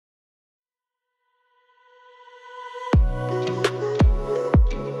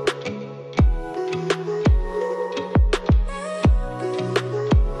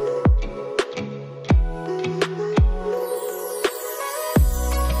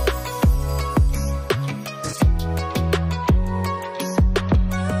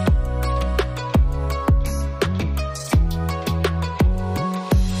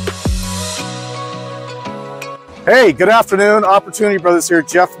Hey, good afternoon. Opportunity Brothers here.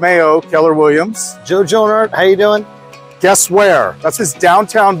 Jeff Mayo, Keller Williams. Joe Jonart, how you doing? Guess where? That's just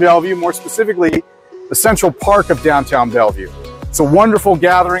downtown Bellevue, more specifically, the Central Park of downtown Bellevue. It's a wonderful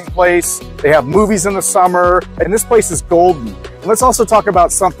gathering place. They have movies in the summer, and this place is golden. And let's also talk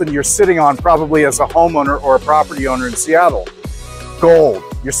about something you're sitting on probably as a homeowner or a property owner in Seattle. Gold.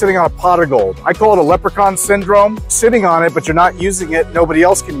 You're sitting on a pot of gold. I call it a leprechaun syndrome. Sitting on it, but you're not using it. Nobody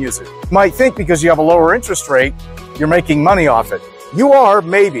else can use it. You might think because you have a lower interest rate, you're making money off it. You are,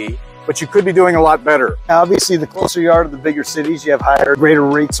 maybe, but you could be doing a lot better. Obviously, the closer you are to the bigger cities, you have higher, greater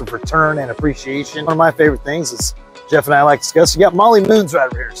rates of return and appreciation. One of my favorite things is Jeff and I like to discuss. You got Molly Moon's right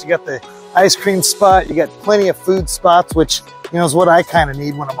over here. So you got the ice cream spot. You got plenty of food spots, which is what I kind of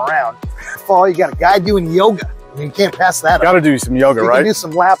need when I'm around. Fall, you got a guy doing yoga. I mean, you can't pass that up. Got to do some yoga, right? You can do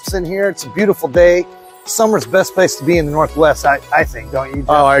some laps in here. It's a beautiful day. Summer's the best place to be in the Northwest, I think, don't you, Jeff?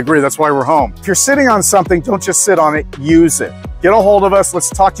 Oh, I agree. That's why we're home. If you're sitting on something, don't just sit on it, use it. Get a hold of us.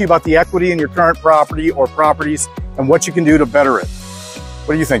 Let's talk to you about the equity in your current property or properties and what you can do to better it.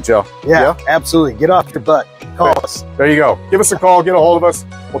 What do you think, Joe? Yeah, absolutely. Get off your butt. Call us. There you go. Give us a call. Get a hold of us.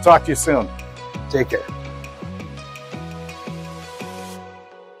 We'll talk to you soon. Take care.